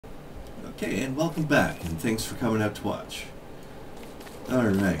Okay, and welcome back, and thanks for coming out to watch.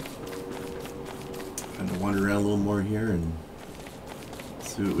 Alright. Trying to wander around a little more here and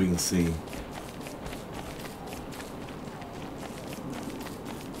see what we can see.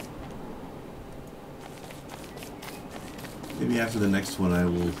 Maybe after the next one I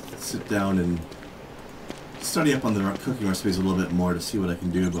will sit down and study up on the cooking recipes a little bit more to see what I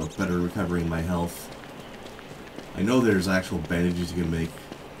can do about better recovering my health. I know there's actual bandages you can make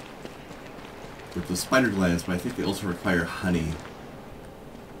with the spider glands, but I think they also require honey,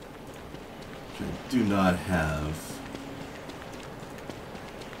 which I do not have.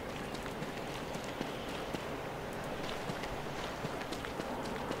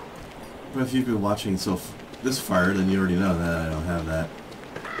 But if you've been watching this far, then you already know that I don't have that.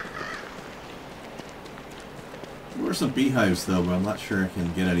 There were some beehives though, but I'm not sure I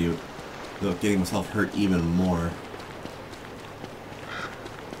can get any without getting myself hurt even more.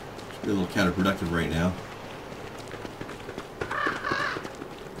 Be a little counterproductive right now.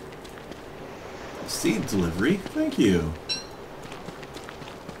 Seed delivery, thank you.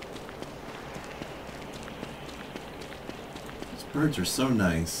 These birds are so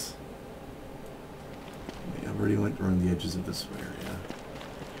nice. I already went around the edges of this area.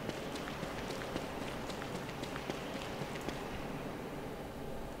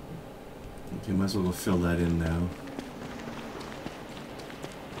 Okay, might as well go fill that in now.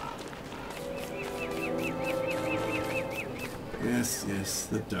 Yes, yes,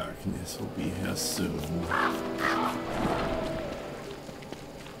 the darkness will be here soon.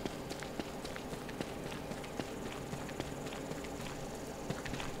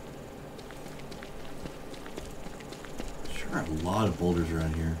 Sure, I have a lot of boulders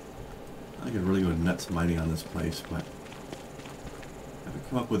around here. I could really go nuts mining on this place, but I haven't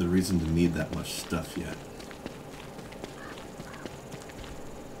come up with a reason to need that much stuff yet.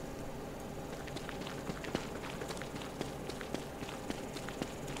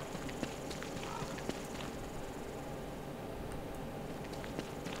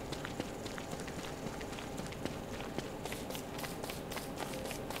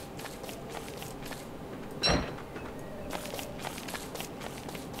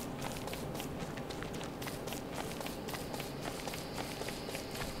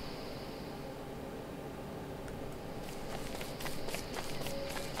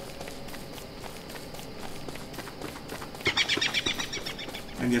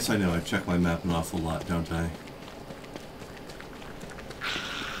 I guess I know I check my map an awful lot, don't I?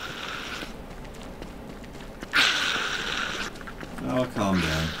 Oh, calm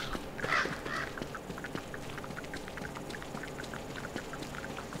down.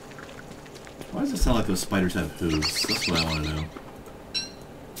 Why does it sound like those spiders have hooves? That's what I want to know.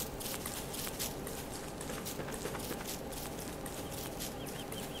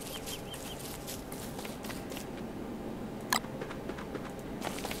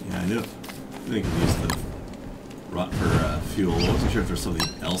 Yeah, I knew. I think I could use the rot for fuel. I wasn't sure if there's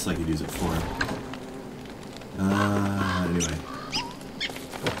something else I could use it for. Anyway.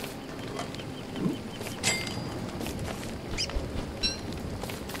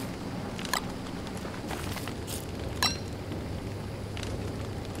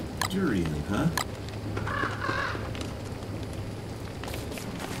 Durian, huh?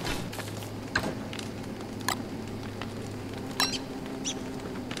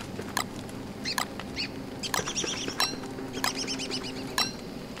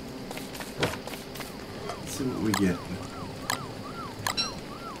 Let's see what we get.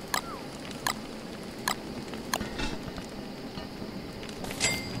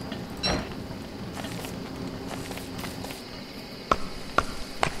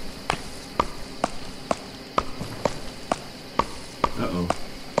 Uh-oh.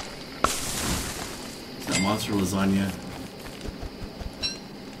 Is that monster lasagna?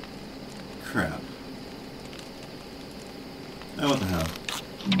 Crap. Oh, what the hell?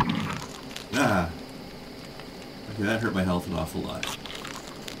 Ah! Okay, that hurt my health an awful lot.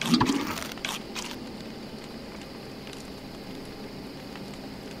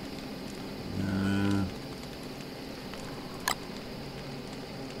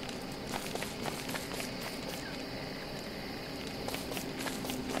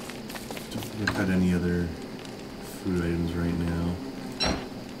 Don't think I've got any other food items right now.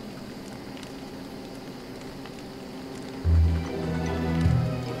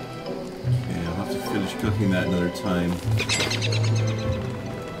 Okay, I'll have to finish cooking that another time.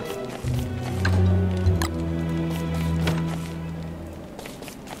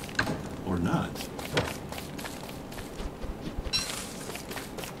 Or not.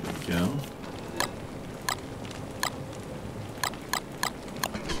 There we go.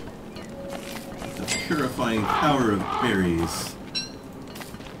 purifying power of berries.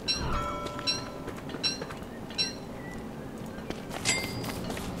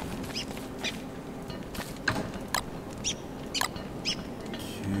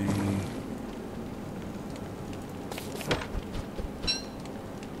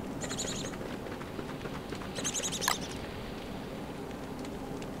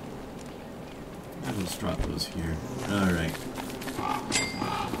 Let's drop those here. Alright.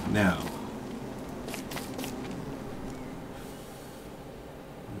 Now.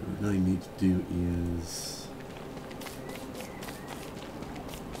 What we really need to do is...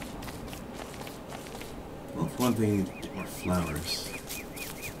 well, for one thing, we need to get more flowers.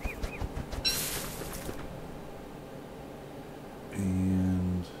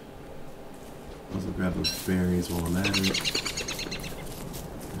 And... also grab those berries while I'm at it.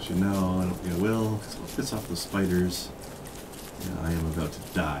 No, I don't think I will, because it'll piss off the spiders, and I am about to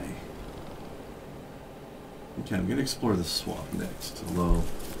die. Okay, I'm going to explore the swamp next, although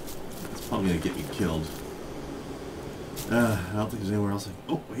it's probably going to get me killed. I don't think there's anywhere else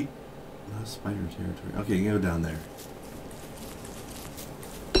oh, wait. Not spider territory. Okay, you can go down there.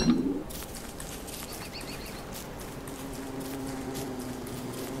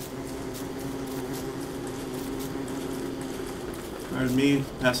 Pardon me,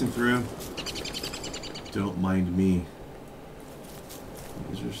 passing through. Don't mind me.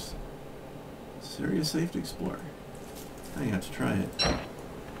 These are serious safe to explore. I have to try it.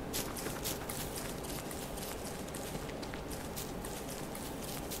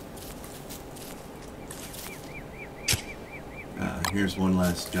 Here's one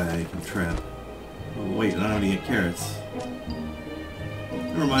last guy I can trap. Oh wait, I don't need carrots.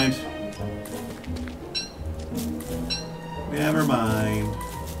 Never mind. Never mind.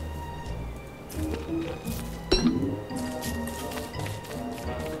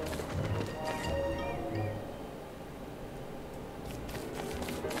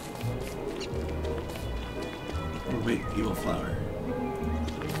 Oh wait, evil flower.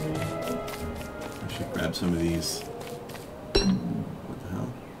 I should grab some of these. What the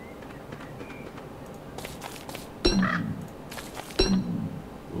hell?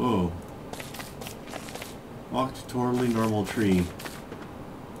 Whoa. Walk to totally normal tree.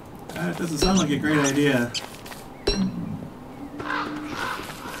 That doesn't sound like a great idea.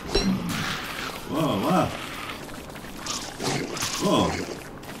 Whoa, wow. Whoa.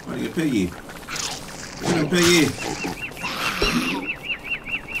 Fighting a piggy. Get him, piggy.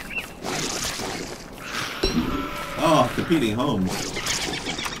 Oh, competing homes.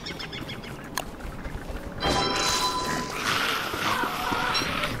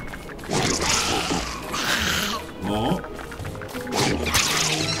 Oh.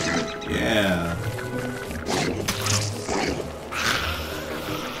 Yeah.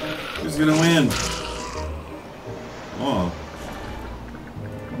 Who's gonna win? Oh.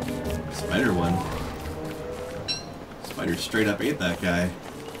 Spider won. Spider straight up ate that guy.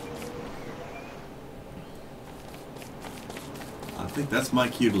 I think that's my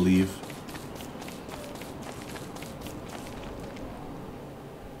cue to leave.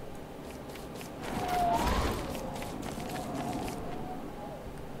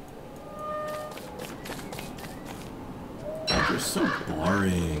 They're so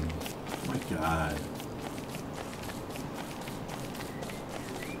boring. Oh my god.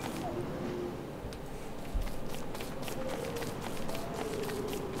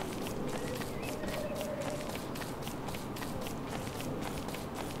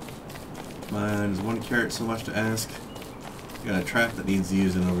 There's one carrot so much to ask. Got a trap that needs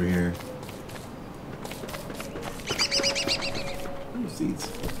using over here. Oh, seeds.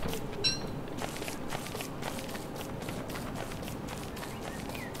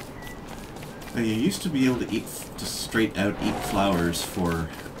 Now, you used to be able to eat, just straight out eat flowers for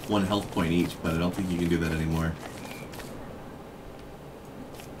 1 health point each, but I don't think you can do that anymore.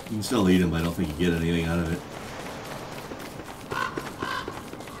 You can still eat them, but I don't think you get anything out of it.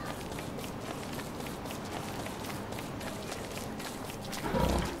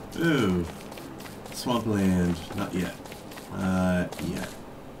 Ooh. Swampland. Not yet. Not yet.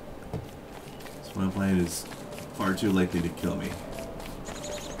 Swampland is far too likely to kill me.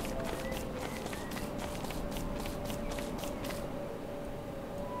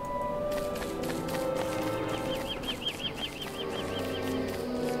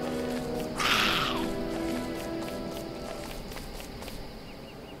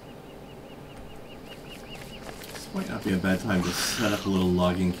 Might not be a bad time to set up a little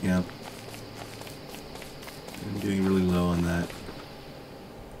logging camp. I'm getting really low on that.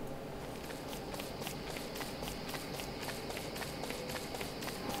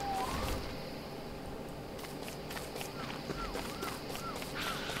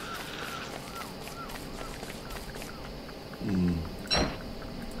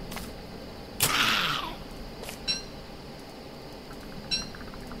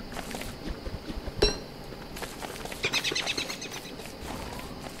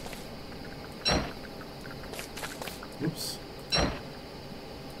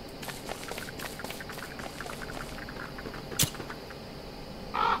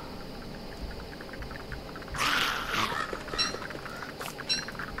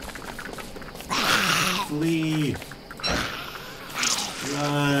 Flee!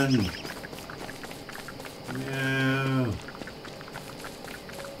 Run! No!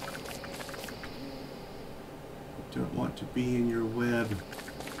 Don't want to be in your web.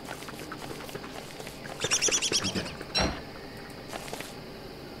 Okay.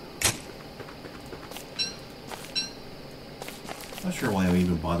 Not sure why I'm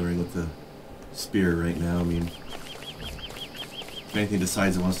even bothering with the spear right now. I mean, if anything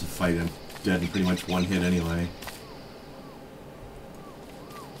decides it wants to fight, I'm dead in pretty much one hit anyway.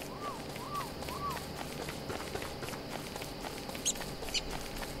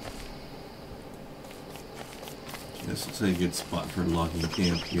 This looks like a good spot for logging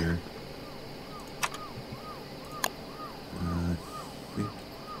camp here. I think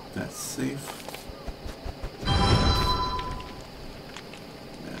that's safe.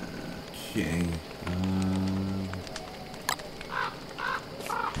 Okay.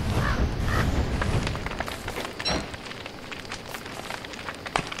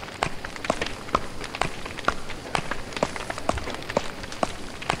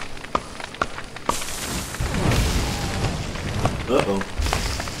 Uh-oh.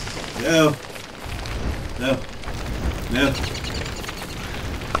 No. No. No.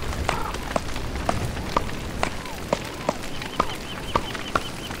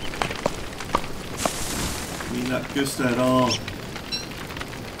 Me not good at all.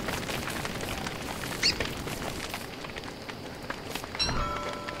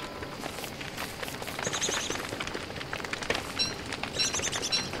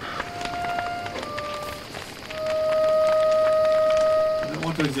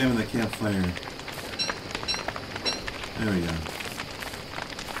 To examine the campfire. There we go.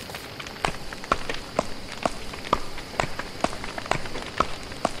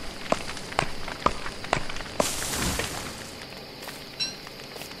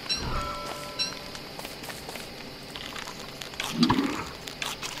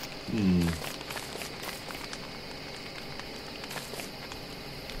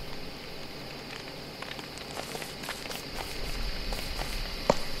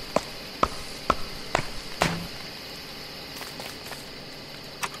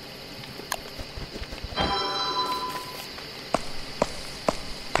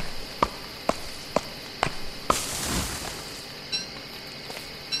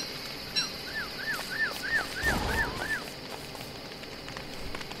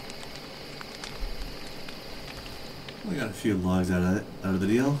 We got a few logs out of the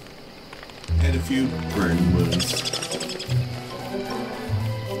deal, and a few burn wounds.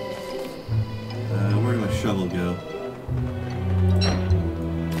 Where did my shovel go?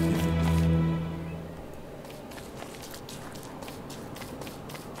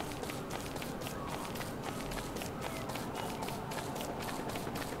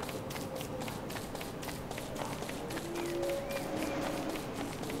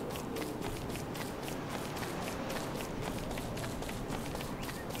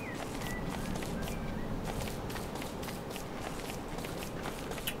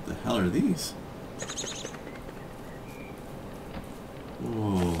 What the hell are these?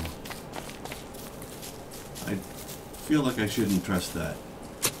 Whoa. I feel like I shouldn't trust that.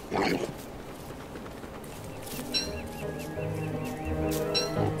 It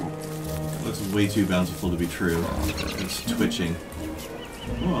looks way too bountiful to be true. It's twitching.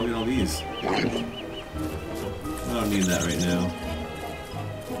 Oh, look at all these. I don't need that right now.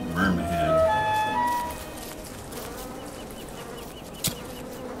 Merman head.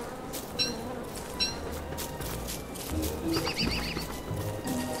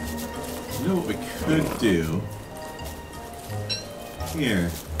 You know what we could do? Here,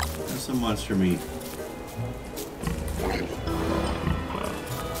 have some monster meat.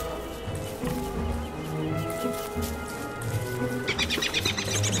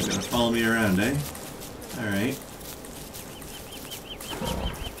 You're gonna follow me around, eh? Alright.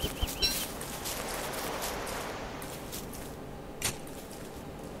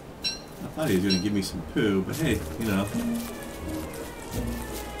 I thought he was gonna give me some poo, but hey, you know.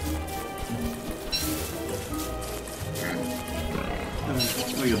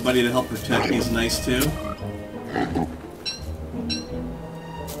 Oh, your buddy to help protect me is nice too.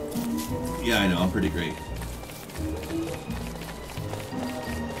 Yeah, I know, I'm pretty great.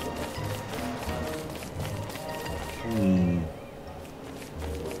 I'm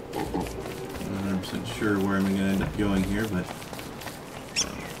not 100% sure where I'm going to end up going here, but...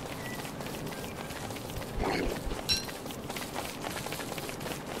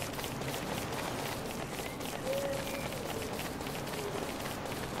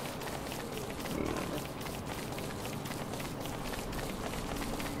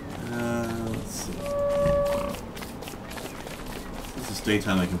 let's see.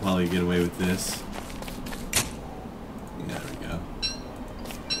 daytime, I can probably get away with this. Yeah, there we go.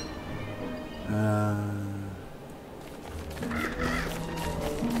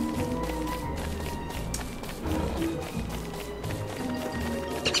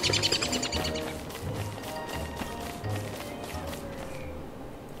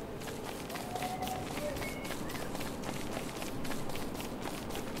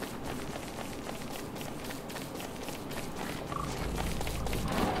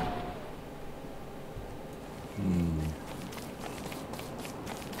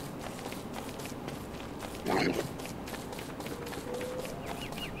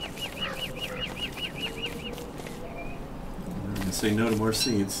 Say no to more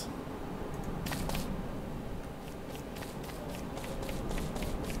seeds.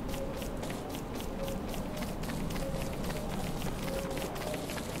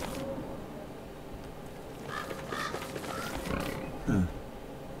 Huh.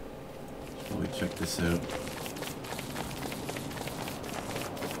 Should probably check this out.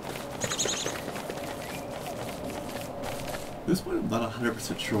 At this point, I'm not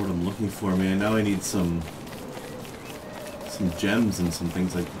 100% sure what I'm looking for, man. Now I need some gems and some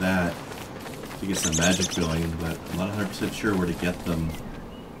things like that to get some magic going, but I'm not 100% sure where to get them.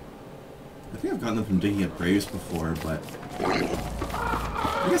 I think I've gotten them from digging up graves before, but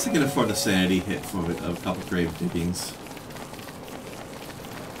I guess I can afford the sanity hit for a couple grave diggings.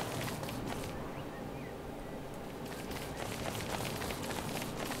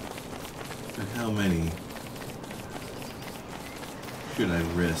 But how many should I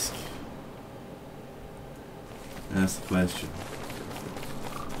risk? That's the question.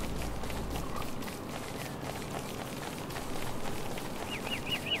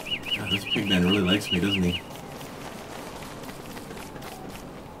 God, this pig man really likes me, doesn't he?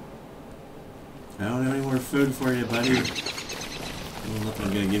 I don't have any more food for you, buddy. Well, nothing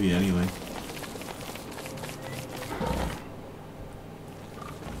I'm gonna give you anyway.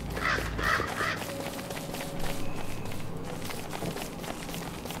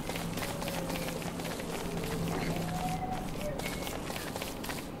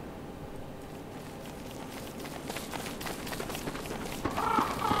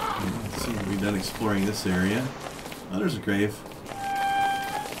 Done exploring this area. Oh, there's a grave.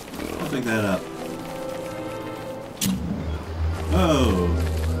 I'll pick that up. Oh!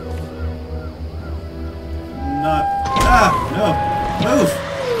 Not... Ah! No! Move!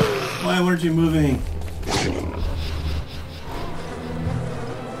 Why weren't you moving?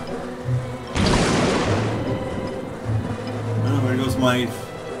 Oh, there goes my...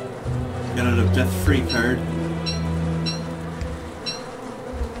 Get out of death-free card.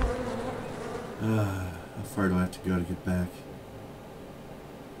 How far do I have to go to get back?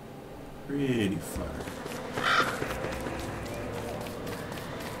 Pretty far.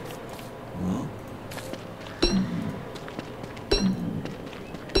 Well.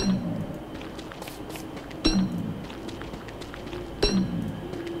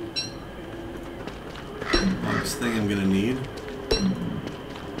 Next thing I'm gonna need.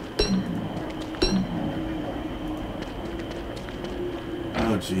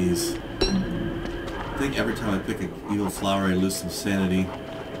 Oh jeez. I think every time I pick an evil flower I lose some sanity.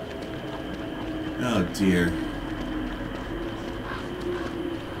 Oh dear.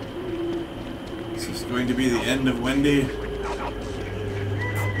 Is this going to be the end of Wendy?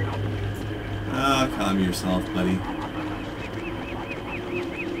 Ah, oh, calm yourself, buddy.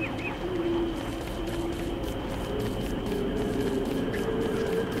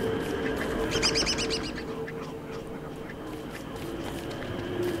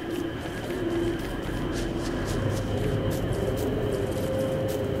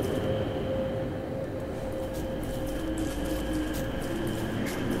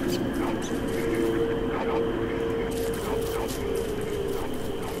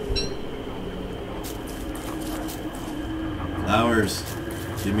 Flowers.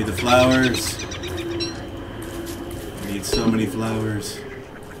 Give me the flowers. I need so many flowers.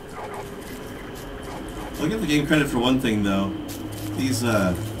 I'll give the game credit for one thing though. These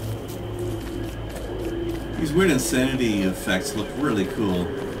weird insanity effects look really cool.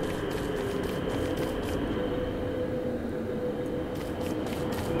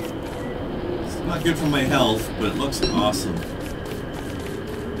 It's not good for my health, but it looks awesome.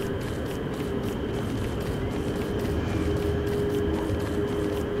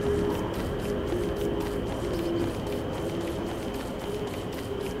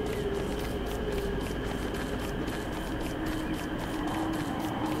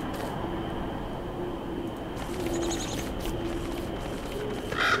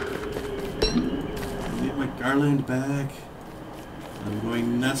 Garland back. I'm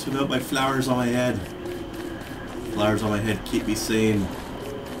Going nuts without my flowers on my head. Flowers on my head keep me sane.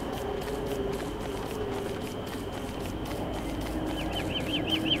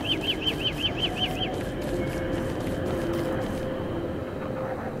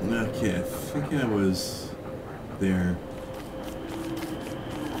 Okay, I think I was there.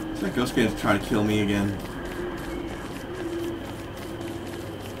 Is that ghost going to try to kill me again?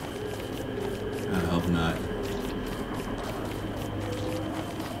 I hope not.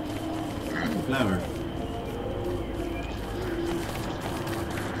 Oh, flower.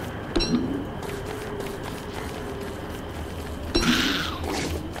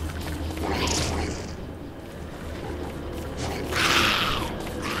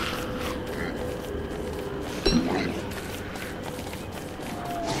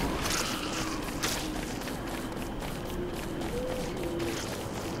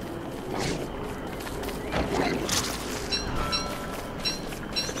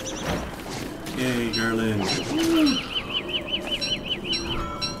 Yay, Garland.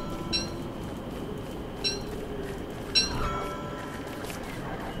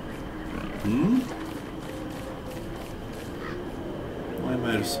 Why am I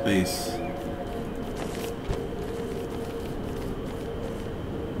out of space?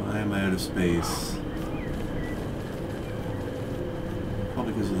 Why am I out of space?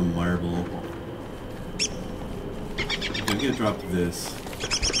 Probably because of the marble. Okay, I'm gonna drop this.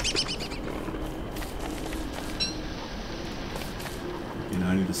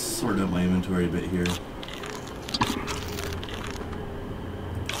 I need to sort out my inventory a bit here.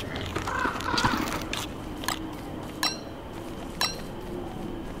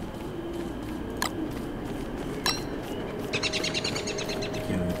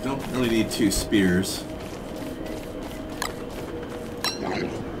 Okay, I don't really need 2 spears.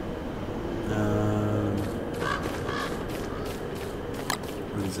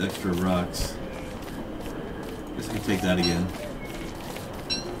 Or these extra rocks. Guess I can take that again.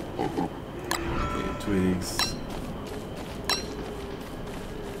 Okay, twigs.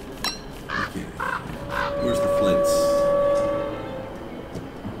 Okay. Where's the flints?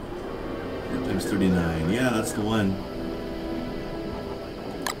 4 times 39. Yeah, that's the one.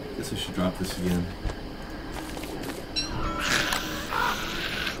 Guess I should drop this again.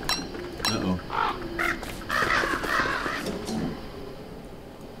 Uh-oh.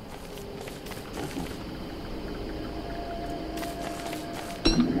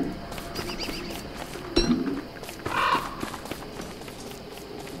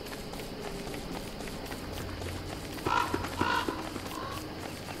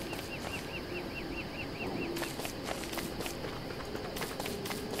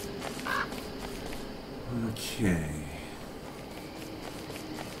 Okay.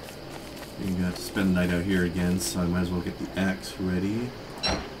 We got to spend the night out here again, so I might as well get the axe ready.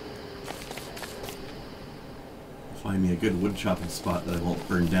 Find me a good wood chopping spot that I won't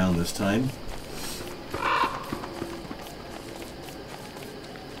burn down this time.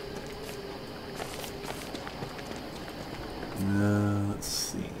 Let's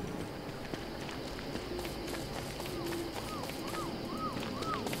see.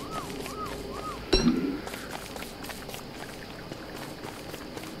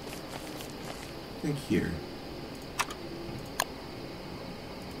 I think here.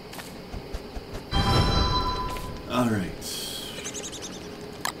 All right.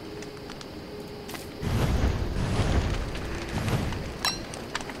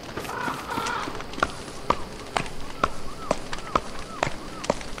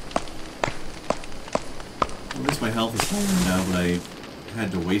 At least my health is higher now, but I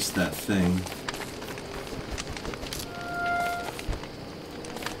had to waste that thing.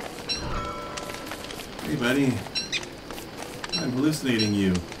 Hey buddy, I'm hallucinating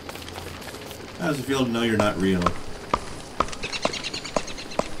you. How does it feel to know you're not real?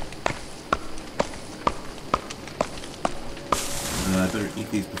 I better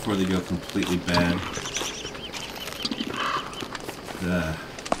eat these before they go completely bad.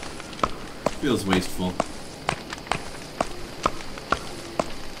 Feels wasteful.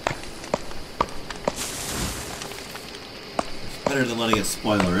 It's better than letting it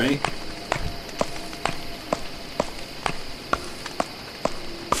spoil, right?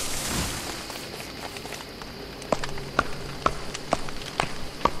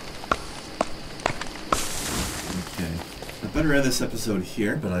 Okay. I better end this episode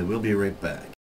here, but I will be right back.